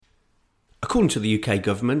According to the UK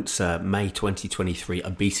government's May 2023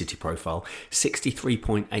 obesity profile,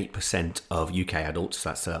 63.8% of UK adults,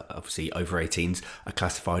 that's obviously over 18s, are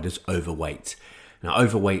classified as overweight. Now,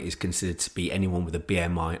 overweight is considered to be anyone with a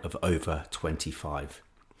BMI of over 25.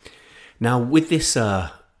 Now, with this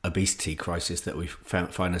obesity crisis that we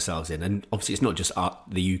find ourselves in, and obviously it's not just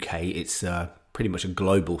the UK, it's pretty much a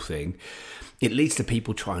global thing, it leads to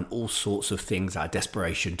people trying all sorts of things out of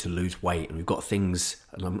desperation to lose weight. And we've got things,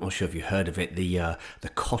 and I'm not sure if you've heard of it, the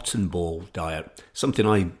cotton ball diet. Something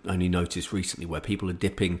I only noticed recently where people are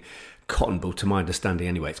dipping cotton ball, to my understanding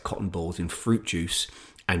anyway, it's cotton balls in fruit juice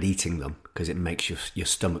and eating them because it makes your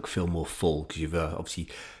stomach feel more full because you've obviously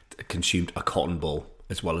consumed a cotton ball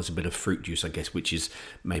as well as a bit of fruit juice, I guess, which is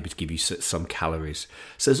maybe to give you some calories.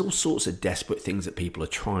 So there's all sorts of desperate things that people are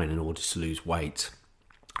trying in order to lose weight.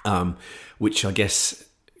 Which I guess,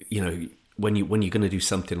 when you're going to do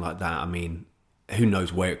something like that, I mean, who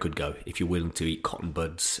knows where it could go if you're willing to eat cotton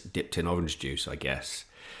buds dipped in orange juice, I guess.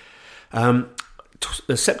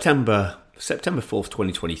 September 4th,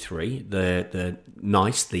 2023, the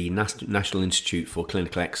NICE, the National Institute for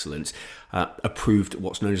Clinical Excellence, approved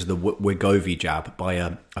what's known as the Wegovy jab by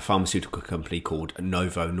a pharmaceutical company called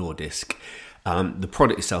Novo Nordisk. The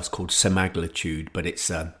product itself is called semaglutide, but it's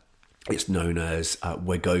known as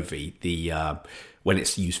Wegovy, when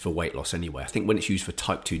it's used for weight loss anyway. I think when it's used for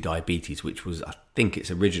type 2 diabetes, which was, I think,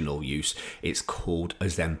 its original use, it's called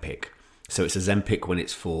Ozempic. So it's Ozempic when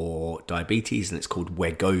it's for diabetes, and it's called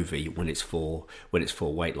Wegovy when it's for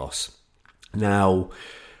weight loss. Now,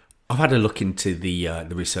 I've had a look into the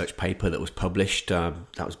research paper that was published.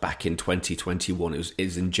 That was back in 2021. It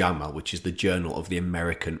was in JAMA, which is the Journal of the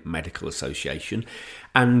American Medical Association,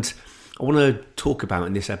 and I want to talk about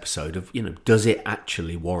in this episode of, does it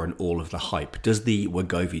actually warrant all of the hype? Does the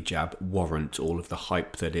Wegovy jab warrant all of the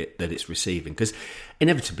hype that it's receiving? Because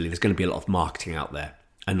inevitably there's going to be a lot of marketing out there,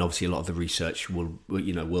 and obviously a lot of the research will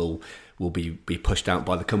be pushed out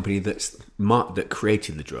by the company that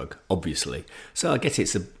created the drug, obviously. So I guess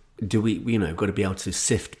got to be able to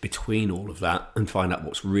sift between all of that and find out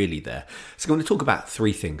what's really there. So I'm going to talk about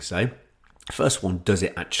three things. So first one, does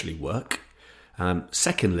it actually work?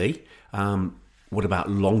 Secondly, what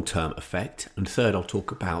about long-term effect? And third, I'll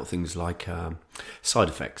talk about things like side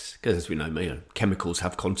effects, because as we know, chemicals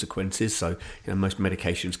have consequences. So most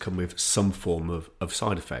medications come with some form of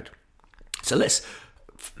side effect. So let's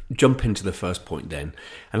jump into the first point then,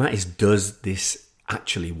 and that is, does this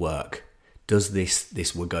actually work? Does this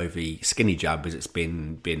Wegovy skinny jab, as it's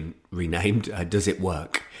been renamed, does it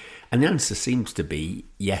work? And the answer seems to be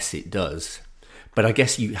yes, it does. But I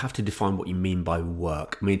guess you have to define what you mean by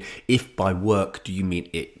work. I mean, if by work do you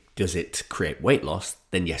mean does it create weight loss,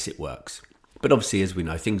 then yes, it works. But obviously, as we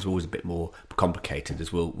know, things are always a bit more complicated,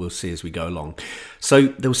 as we'll see as we go along. So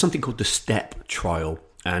there was something called the STEP trial.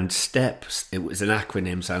 And STEP, it was an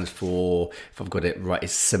acronym, stands for, if I've got it right,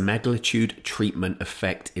 it's Semaglutide Treatment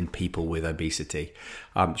Effect in People with Obesity.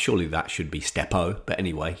 Surely that should be STEPO, but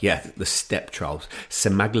anyway, yeah, the STEP trials.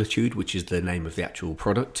 Semaglutide, which is the name of the actual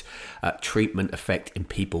product, treatment effect in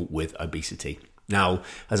people with obesity. Now,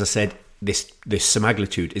 as I said, this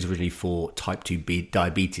semaglutide is really for type 2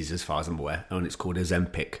 diabetes, as far as I'm aware, and it's called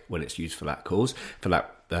Ozempic when it's used for that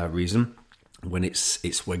reason. When it's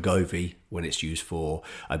Wegovy when it's used for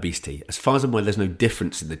obesity. As far as I'm aware, there's no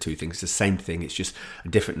difference in the two things. It's the same thing. It's just a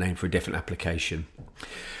different name for a different application.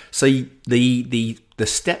 So the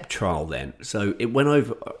STEP trial then, so it went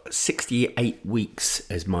over 68 weeks,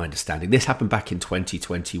 as my understanding. This happened back in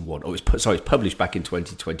 2021. It's published back in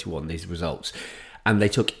 2021, these results. And they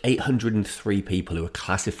took 803 people who were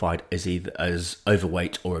classified as either as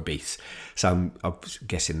overweight or obese. So I'm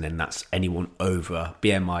guessing then that's anyone over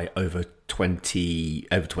BMI over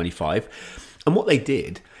 25. And what they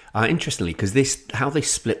did, interestingly, because how they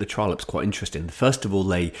split the trial up is quite interesting. First of all,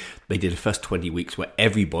 they did the first 20 weeks where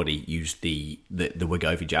everybody used the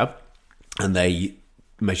Wegovy jab, and they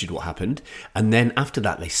measured what happened. And then after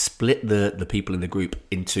that, they split the people in the group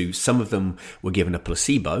into, some of them were given a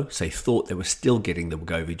placebo, so they thought they were still getting the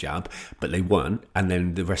Wegovy jab, but they weren't. And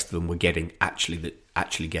then the rest of them were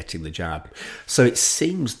actually getting the jab. So it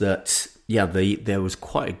seems that, there was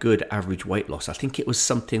quite a good average weight loss. I think it was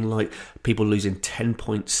something like people losing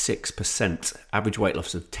 10.6%, average weight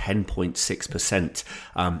loss of 10.6%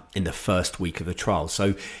 in the first week of the trial.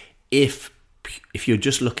 So if you're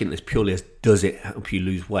just looking at this purely as does it help you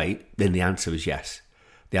lose weight, then the answer is yes.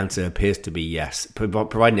 The answer appears to be yes.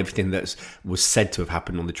 Providing everything that was said to have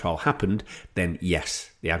happened on the trial happened, then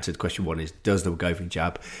yes. The answer to question one is, does the Wegovy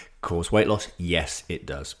jab cause weight loss? Yes, it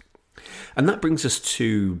does. And that brings us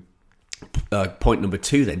to point number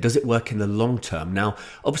 2 then, does it work in the long term? Now,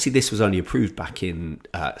 obviously this was only approved back in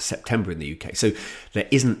September in the UK, so there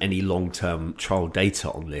isn't any long-term trial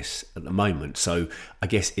data on this at the moment. So I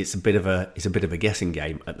guess it's a bit of a guessing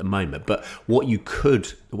game at the moment. But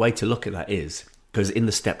the way to look at that is, because in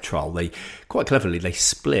the STEP trial, they quite cleverly, they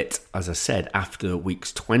split, as I said, after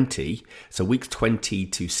weeks 20. So weeks 20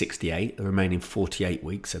 to 68, the remaining 48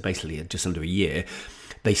 weeks, so basically just under a year,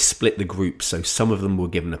 they split the groups. So some of them were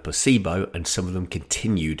given a placebo and some of them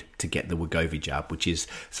continued to get the Wegovy jab, which is,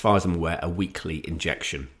 as far as I'm aware, a weekly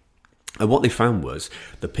injection. And what they found was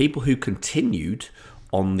the people who continued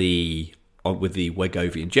with the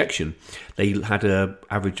Wegovy injection, they had an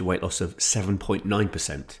average weight loss of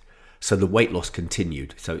 7.9%. So the weight loss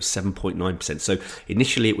continued. So it's 7.9%. So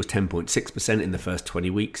initially it was 10.6% in the first 20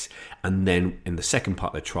 weeks. And then in the second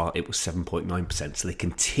part of the trial, it was 7.9%. So they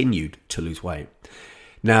continued to lose weight.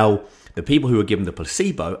 Now, the people who were given the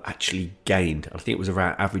placebo actually gained. I think it was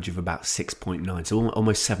around average of about 6.9. So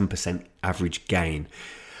almost 7% average gain.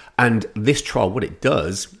 And this trial, what it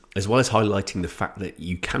does, as well as highlighting the fact that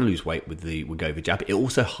you can lose weight with the Wegovy jab, it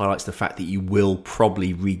also highlights the fact that you will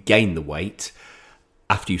probably regain the weight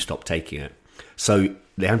after you stop taking it. So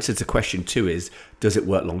the answer to question 2 is, does it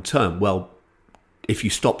work long term? Well, if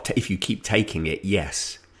you keep taking it,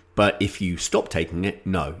 yes. But if you stop taking it,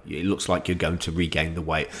 no. It looks like you're going to regain the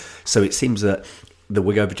weight. So it seems that the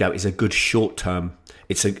Wegovy jab is a good short term.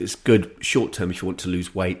 It's good short term if you want to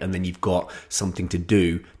lose weight, and then you've got something to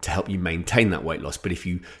do to help you maintain that weight loss. But if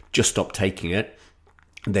you just stop taking it,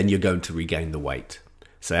 then you're going to regain the weight.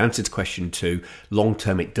 So answer to question 2, long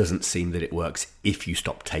term it doesn't seem that it works if you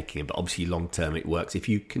stop taking it, but obviously long term it works if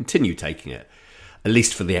you continue taking it, at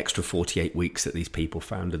least for the extra 48 weeks that these people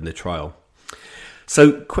found in the trial.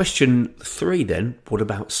 So question 3 then, what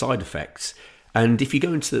about side effects? And if you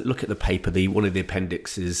go into look at the paper, one of the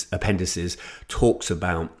appendices talks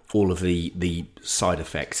about all of the side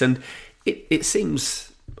effects, and it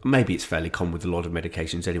seems, maybe it's fairly common with a lot of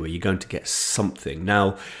medications anyway, you're going to get something.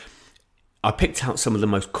 Now, I picked out some of the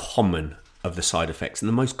most common of the side effects, and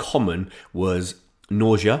the most common was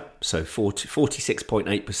nausea. So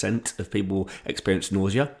 46.8% of people experienced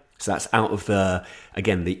nausea. So that's out of the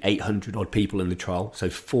 800 odd people in the trial. So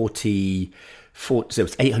so it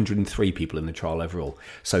was 803 people in the trial overall.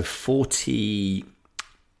 So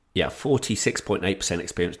 46.8%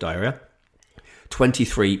 experienced diarrhea.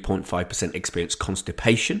 23.5% experienced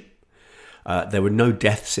constipation. There were no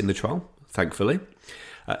deaths in the trial, thankfully.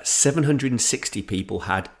 760 people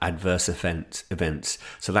had adverse events.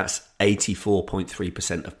 So that's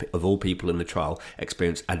 84.3% of all people in the trial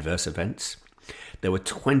experienced adverse events. There were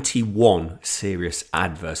 21 serious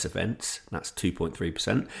adverse events. That's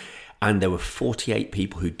 2.3%. And there were 48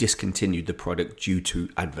 people who discontinued the product due to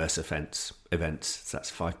adverse events. So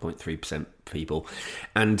that's 5.3% people.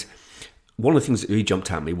 And one of the things that really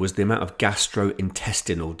jumped at me was the amount of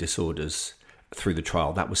gastrointestinal disorders through the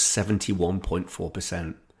trial. That was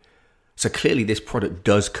 71.4%. So clearly this product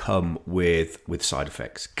does come with side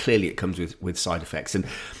effects. Clearly it comes with side effects. And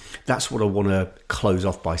that's what I want to close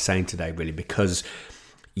off by saying today, really, because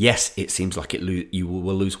yes, it seems like you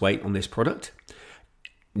will lose weight on this product.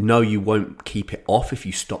 No, you won't keep it off if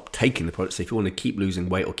you stop taking the product. So if you want to keep losing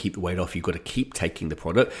weight or keep the weight off, you've got to keep taking the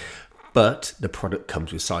product. But the product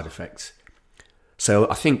comes with side effects. So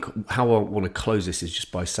I think how I want to close this is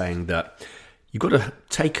just by saying that you've got to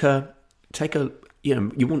take a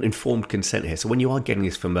you want informed consent here. So when you are getting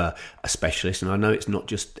this from a specialist, and I know it's not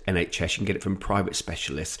just NHS, you can get it from private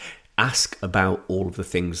specialists, ask about all of the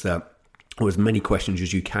things or as many questions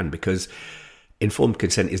as you can, because informed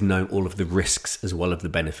consent is knowing all of the risks as well as the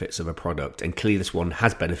benefits of a product. And clearly this one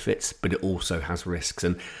has benefits, but it also has risks,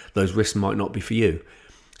 and those risks might not be for you.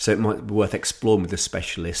 So it might be worth exploring with a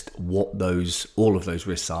specialist what all of those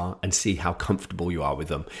risks are, and see how comfortable you are with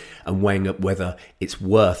them, and weighing up whether it's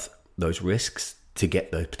worth those risks to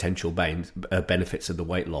get the potential benefits of the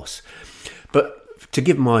weight loss. But to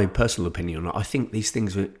give my personal opinion, I think these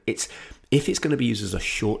things, if it's going to be used as a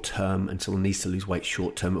short term and someone needs to lose weight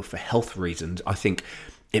short term or for health reasons, I think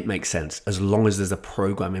it makes sense, as long as there's a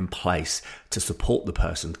program in place to support the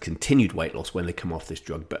person's continued weight loss when they come off this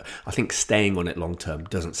drug. But I think staying on it long term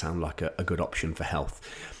doesn't sound like a good option for health.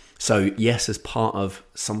 So yes, as part of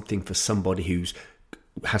something for somebody who's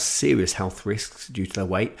has serious health risks due to their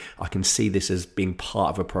weight, I can see this as being part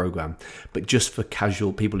of a program. But just for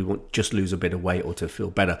casual people who want just lose a bit of weight or to feel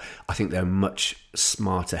better, I think there are much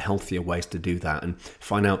smarter, healthier ways to do that, and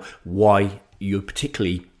find out why you're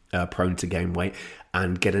particularly prone to gain weight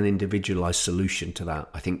and get an individualized solution to that.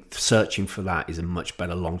 I think searching for that is a much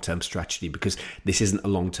better long-term strategy, because this isn't a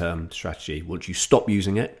long-term strategy. Once you stop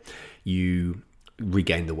using it, you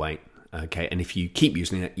regain the weight. Okay, and if you keep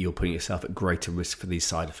using it, you're putting yourself at greater risk for these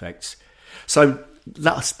side effects. So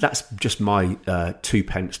that's just my 2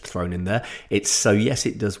 pence thrown in there. It's so yes,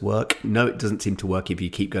 it does work. No, it doesn't seem to work if you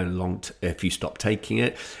keep going along. If you stop taking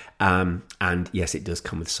it, and yes, it does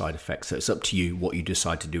come with side effects. So it's up to you what you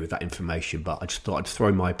decide to do with that information. But I just thought I'd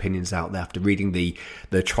throw my opinions out there after reading the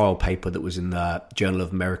trial paper that was in the Journal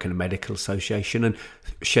of American Medical Association and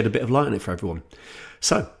shed a bit of light on it for everyone.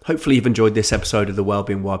 So hopefully you've enjoyed this episode of the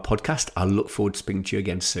Wellbeing Wired podcast. I look forward to speaking to you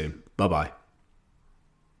again soon. Bye-bye.